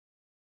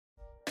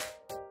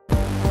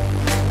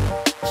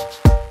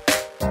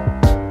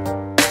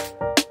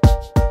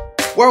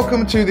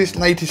Welcome to this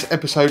latest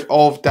episode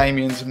of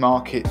Damien's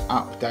Market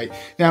Update.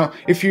 Now,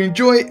 if you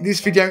enjoy this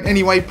video in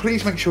any way,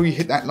 please make sure you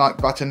hit that like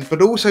button,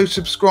 but also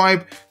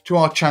subscribe to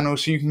our channel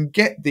so you can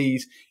get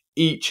these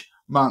each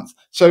month.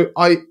 So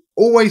I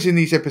always in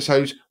these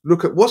episodes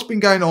look at what's been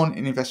going on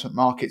in investment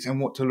markets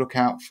and what to look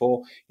out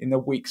for in the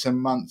weeks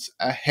and months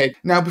ahead.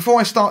 Now,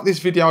 before I start this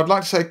video, I'd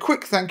like to say a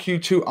quick thank you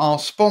to our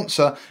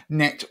sponsor,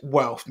 Net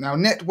Wealth. Now,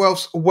 Net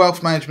Wealth's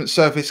wealth management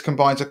service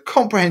combines a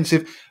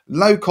comprehensive,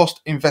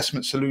 low-cost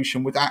investment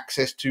solution with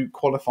access to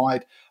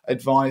qualified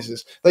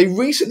advisors. They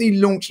recently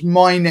launched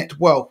My Net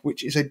Wealth,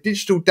 which is a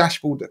digital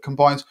dashboard that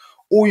combines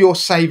all your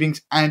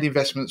savings and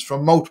investments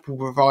from multiple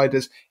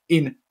providers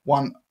in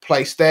one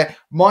place. There,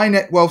 My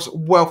Net Wealth's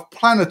Wealth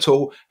Planner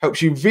tool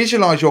helps you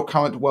visualize your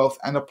current wealth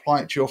and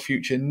apply it to your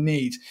future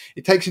needs.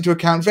 It takes into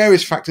account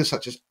various factors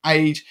such as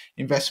age,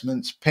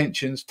 investments,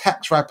 pensions,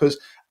 tax wrappers,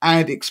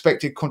 and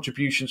expected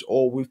contributions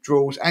or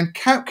withdrawals, and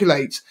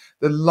calculates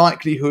the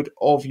likelihood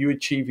of you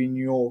achieving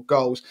your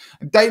goals.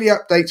 And daily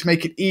updates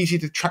make it easy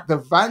to track the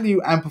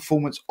value and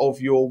performance of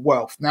your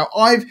wealth. Now,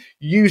 I've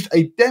used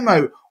a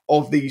demo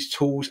of these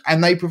tools,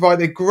 and they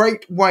provide a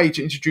great way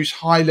to introduce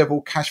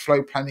high-level cash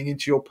flow planning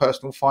into your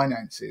personal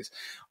finances.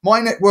 My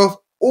Net Wealth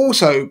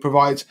also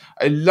provides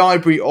a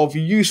library of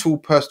useful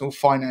personal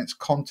finance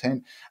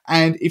content,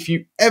 and if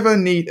you ever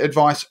need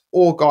advice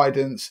or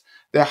guidance,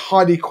 their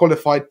highly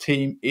qualified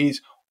team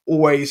is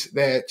always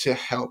there to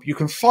help. You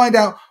can find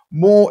out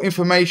more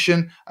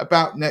information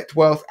about Net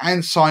Wealth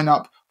and sign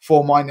up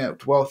for My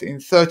Net Wealth in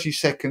 30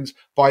 seconds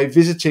by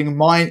visiting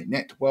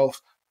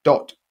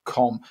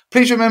mynetwealth.com.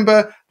 Please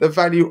remember, the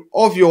value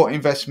of your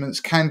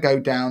investments can go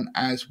down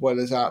as well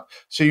as up,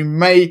 so you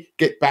may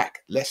get back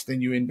less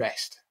than you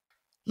invest.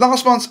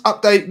 Last month's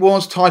update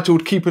was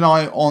titled Keep an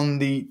Eye on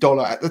the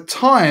Dollar. At the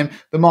time,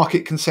 the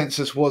market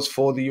consensus was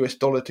for the US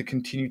dollar to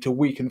continue to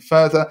weaken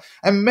further,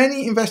 and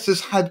many investors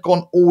had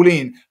gone all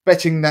in,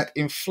 betting that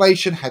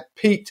inflation had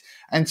peaked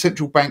and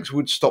central banks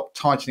would stop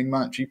tightening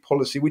monetary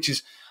policy, which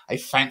is a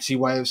fancy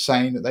way of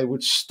saying that they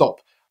would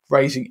stop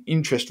raising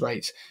interest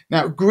rates.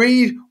 Now,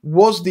 greed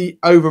was the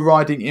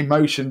overriding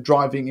emotion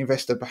driving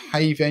investor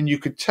behavior, and you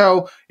could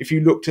tell if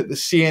you looked at the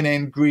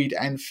CNN Greed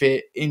and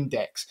Fear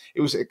Index. It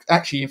was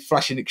actually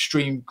flashing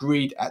extreme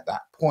greed at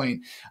that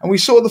point. And we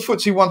saw the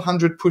FTSE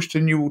 100 push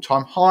to new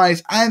all-time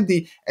highs and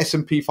the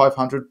S&P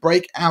 500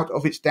 break out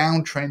of its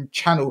downtrend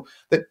channel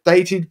that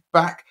dated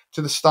back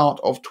to the start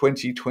of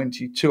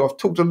 2022. I've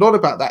talked a lot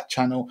about that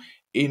channel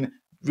in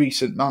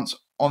recent months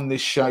on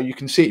this show. You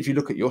can see it if you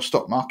look at your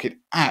stock market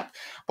app.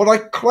 But I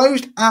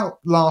closed out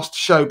last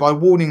show by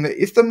warning that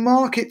if the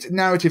market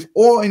narrative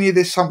or any of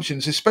the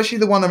assumptions, especially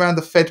the one around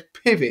the Fed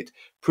pivot,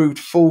 proved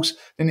false,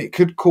 then it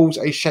could cause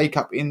a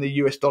shake-up in the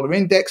US dollar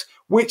index,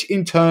 which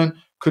in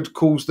turn could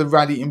cause the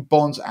rally in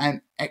bonds and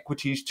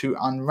equities to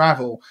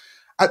unravel.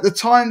 At the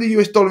time, the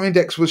US dollar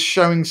index was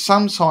showing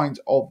some signs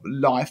of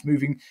life,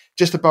 moving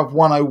just above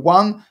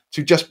 101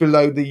 to just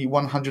below the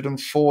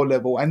 104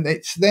 level. And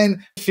it's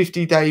then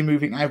 50-day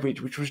moving average,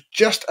 which was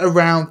just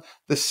around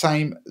the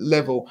same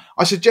level.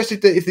 I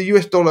suggested that if the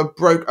US dollar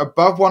broke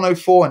above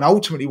 104 and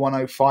ultimately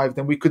 105,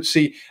 then we could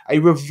see a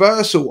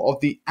reversal of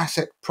the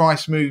asset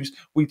price moves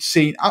we'd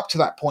seen up to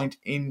that point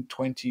in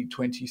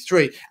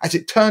 2023. As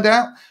it turned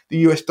out, the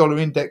US dollar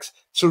index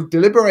sort of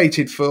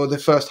deliberated for the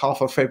first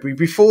half of February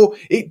before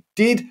it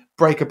did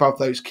break above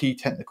those key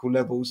technical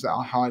levels that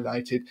I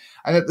highlighted.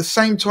 And at the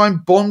same time,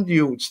 bond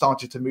yields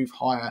started to move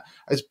higher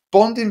as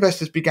bond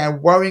investors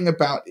began worrying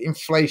about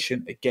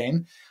inflation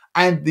again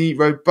and the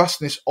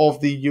robustness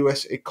of the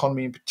US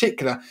economy in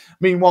particular.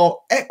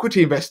 Meanwhile,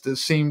 equity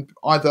investors seemed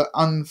either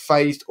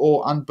unfazed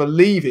or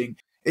unbelieving.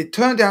 It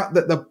turned out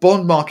that the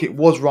bond market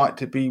was right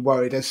to be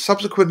worried, as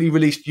subsequently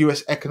released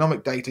US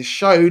economic data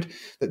showed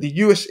that the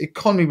US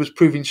economy was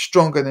proving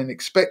stronger than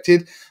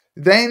expected.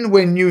 Then,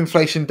 when new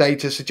inflation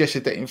data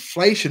suggested that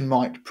inflation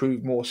might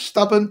prove more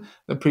stubborn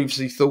than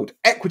previously thought,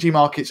 equity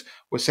markets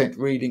were sent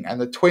reeling,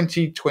 and the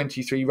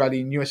 2023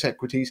 rally in US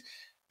equities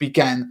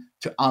began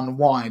to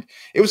unwind.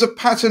 It was a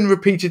pattern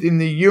repeated in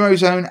the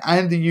Eurozone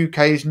and the UK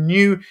as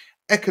new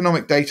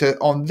economic data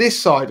on this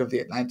side of the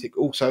Atlantic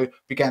also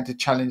began to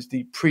challenge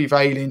the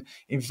prevailing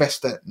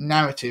investor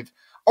narrative.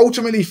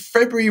 Ultimately,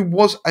 February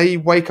was a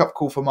wake-up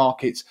call for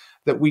markets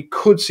that we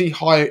could see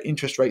higher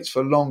interest rates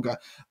for longer.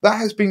 That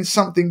has been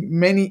something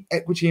many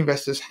equity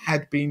investors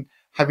had been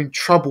having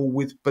trouble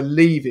with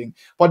believing.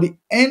 By the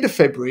end of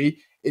February,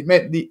 it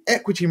meant the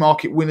equity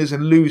market winners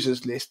and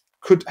losers list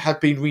could have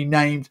been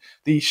renamed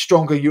the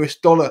stronger US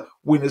dollar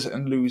winners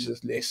and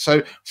losers list.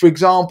 So, for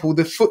example,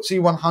 the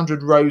FTSE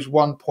 100 rose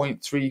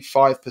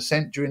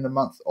 1.35% during the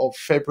month of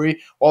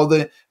February, while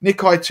the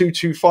Nikkei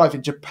 225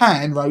 in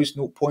Japan rose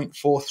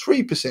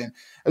 0.43%,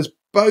 as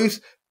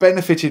both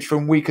benefited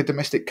from weaker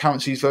domestic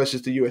currencies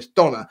versus the US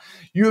dollar.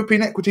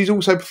 European equities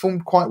also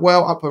performed quite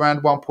well, up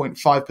around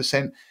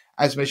 1.5%,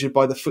 as measured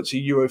by the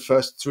FTSE Euro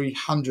First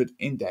 300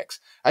 index.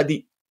 At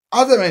the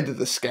other end of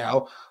the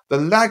scale, the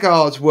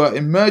laggards were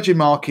emerging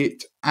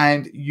market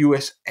and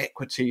US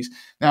equities.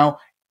 Now,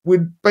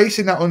 we're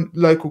basing that on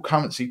local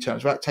currency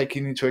terms without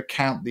taking into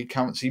account the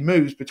currency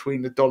moves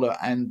between the dollar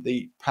and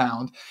the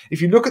pound.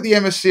 If you look at the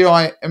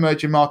MSCI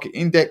Emerging Market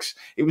Index,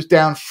 it was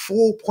down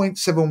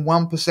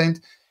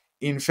 4.71%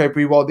 in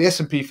February, while the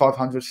S&P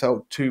 500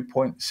 fell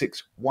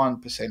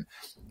 2.61%.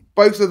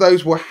 Both of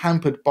those were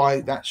hampered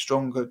by that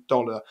stronger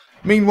dollar.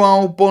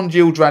 Meanwhile, bond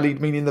yields rallied,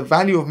 meaning the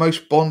value of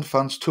most bond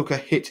funds took a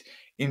hit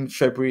in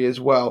February as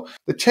well.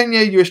 The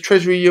 10-year US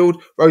Treasury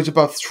yield rose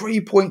above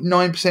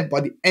 3.9%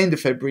 by the end of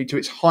February to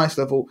its highest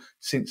level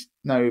since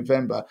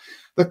November.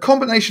 The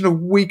combination of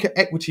weaker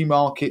equity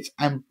markets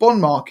and bond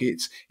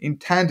markets in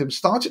tandem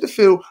started to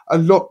feel a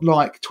lot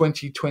like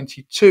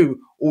 2022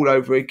 all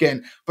over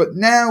again. But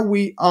now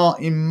we are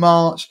in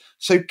March,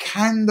 so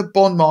can the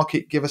bond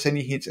market give us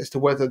any hints as to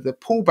whether the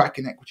pullback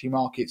in equity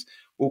markets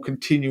will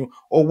continue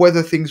or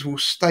whether things will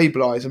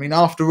stabilize? I mean,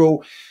 after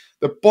all,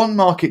 the bond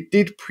market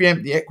did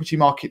preempt the equity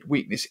market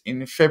weakness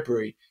in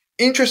February.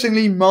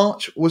 Interestingly,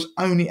 March was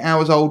only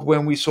hours old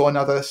when we saw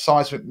another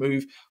seismic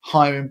move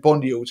higher in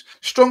bond yields.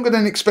 Stronger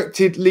than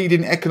expected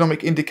leading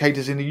economic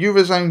indicators in the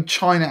Eurozone,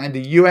 China and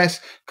the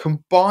US,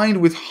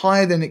 combined with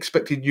higher than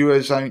expected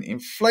Eurozone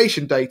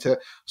inflation data,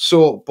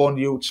 saw bond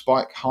yields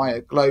spike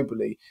higher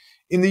globally.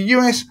 In the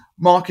US,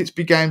 markets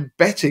began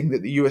betting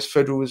that the US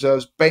Federal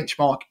Reserve's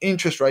benchmark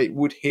interest rate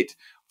would hit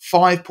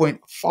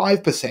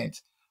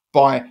 5.5%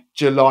 by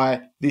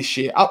July this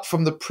year, up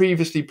from the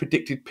previously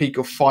predicted peak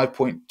of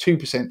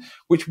 5.2%,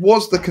 which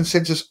was the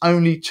consensus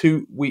only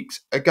 2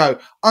 weeks ago.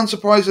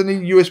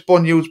 Unsurprisingly, US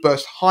bond yields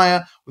burst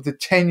higher, with the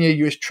 10-year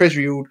US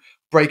Treasury yield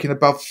breaking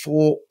above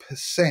 4%.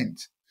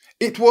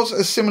 It was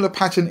a similar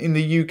pattern in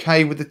the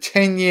UK, with the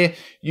 10-year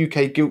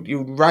UK gilt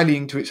yield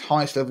rallying to its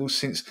highest level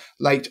since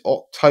late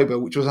October,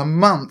 which was a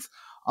month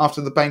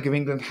after the Bank of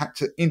England had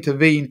to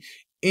intervene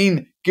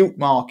in gilt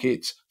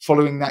markets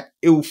following that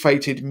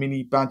ill-fated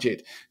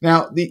mini-budget.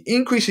 Now, the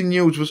increase in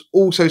yields was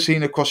also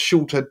seen across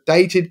shorter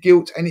dated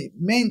gilts, and it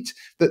meant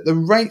that the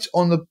rates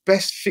on the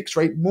best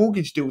fixed-rate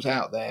mortgage deals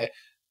out there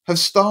have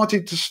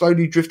started to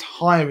slowly drift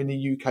higher in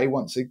the UK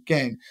once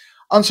again.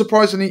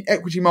 Unsurprisingly,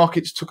 equity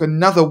markets took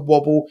another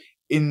wobble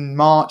in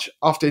March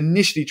after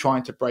initially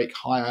trying to break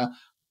higher,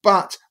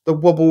 but the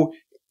wobble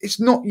it's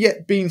not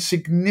yet been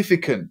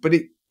significant, but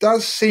it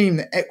does seem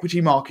that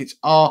equity markets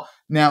are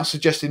now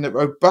suggesting that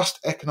robust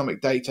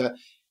economic data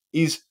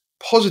is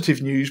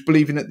positive news,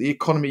 believing that the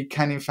economy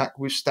can in fact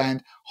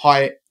withstand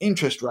higher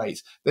interest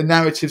rates. The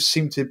narratives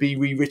seem to be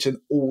rewritten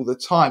all the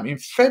time. In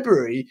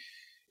February,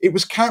 it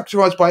was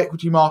characterized by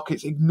equity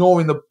markets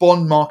ignoring the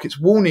bond market's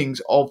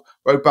warnings of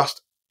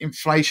robust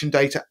inflation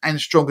data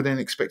and stronger than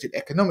expected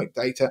economic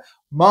data.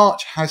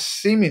 March has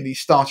seemingly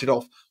started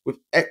off with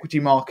equity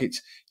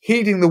markets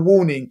heeding the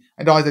warning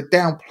and either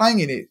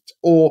downplaying it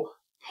or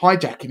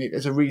hijacking it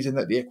as a reason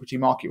that the equity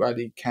market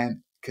rally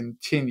can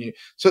continue.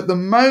 So at the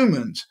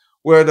moment,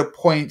 we're at a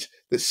point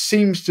that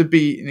seems to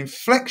be an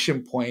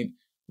inflection point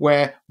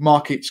where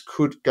markets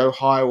could go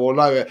higher or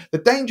lower. The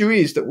danger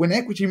is that when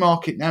equity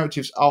market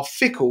narratives are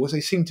fickle, as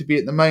they seem to be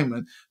at the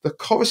moment, the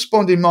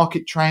corresponding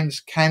market trends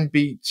can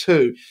be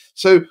too.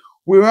 So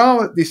we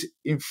are at this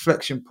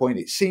inflection point.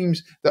 It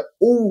seems that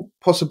all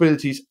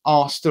possibilities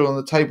are still on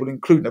the table,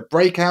 including a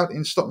breakout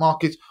in stock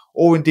markets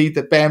or indeed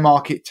the bear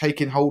market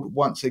taking hold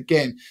once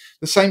again.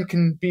 The same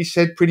can be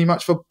said pretty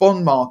much for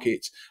bond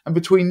markets. And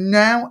between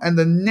now and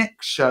the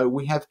next show,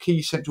 we have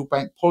key central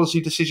bank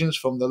policy decisions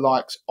from the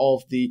likes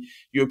of the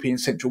European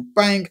Central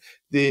Bank,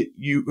 the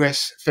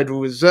US Federal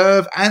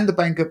Reserve, and the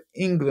Bank of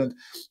England.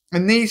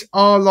 And these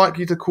are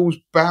likely to cause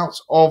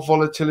bouts of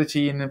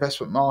volatility in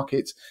investment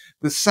markets.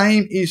 The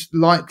same is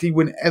likely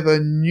whenever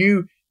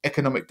new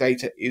economic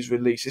data is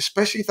released,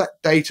 especially if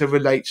that data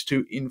relates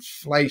to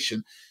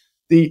inflation.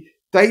 The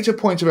data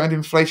points around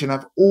inflation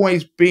have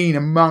always been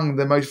among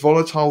the most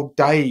volatile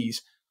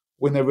days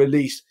when they're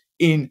released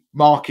in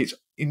markets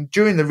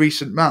during the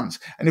recent months.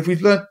 And if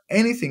we've learned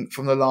anything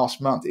from the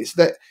last month, it's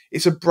that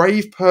it's a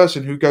brave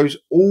person who goes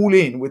all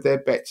in with their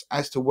bets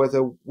as to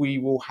whether we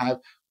will have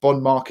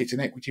bond markets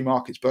and equity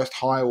markets burst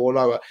higher or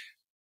lower.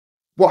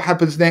 What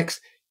happens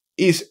next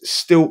is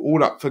still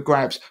all up for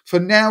grabs. For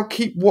now,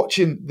 keep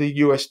watching the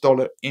US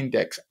dollar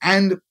index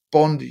and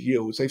bond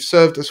yields. They've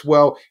served us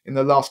well in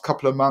the last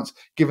couple of months,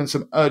 given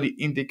some early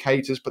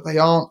indicators, but they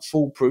aren't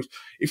foolproof.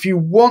 If you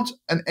want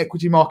an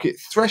equity market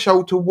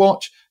threshold to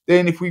watch,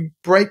 then if we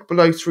break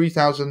below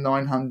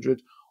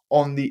 3,900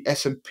 on the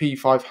S&P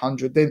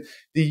 500, then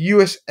the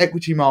US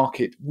equity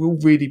market will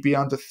really be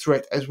under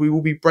threat, as we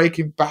will be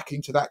breaking back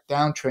into that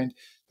downtrend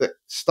that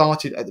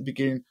started at the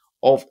beginning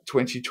of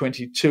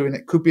 2022. And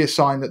it could be a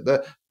sign that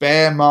the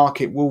bear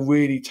market will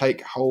really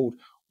take hold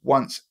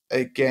once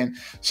again.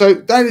 So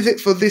that is it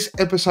for this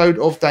episode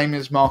of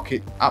Damien's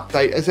Market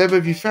Update. As ever,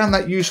 if you found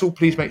that useful,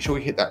 please make sure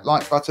you hit that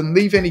like button,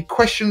 leave any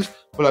questions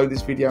below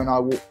this video and I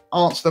will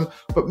answer them.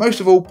 But most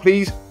of all,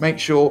 please make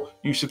sure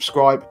you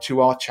subscribe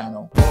to our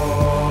channel.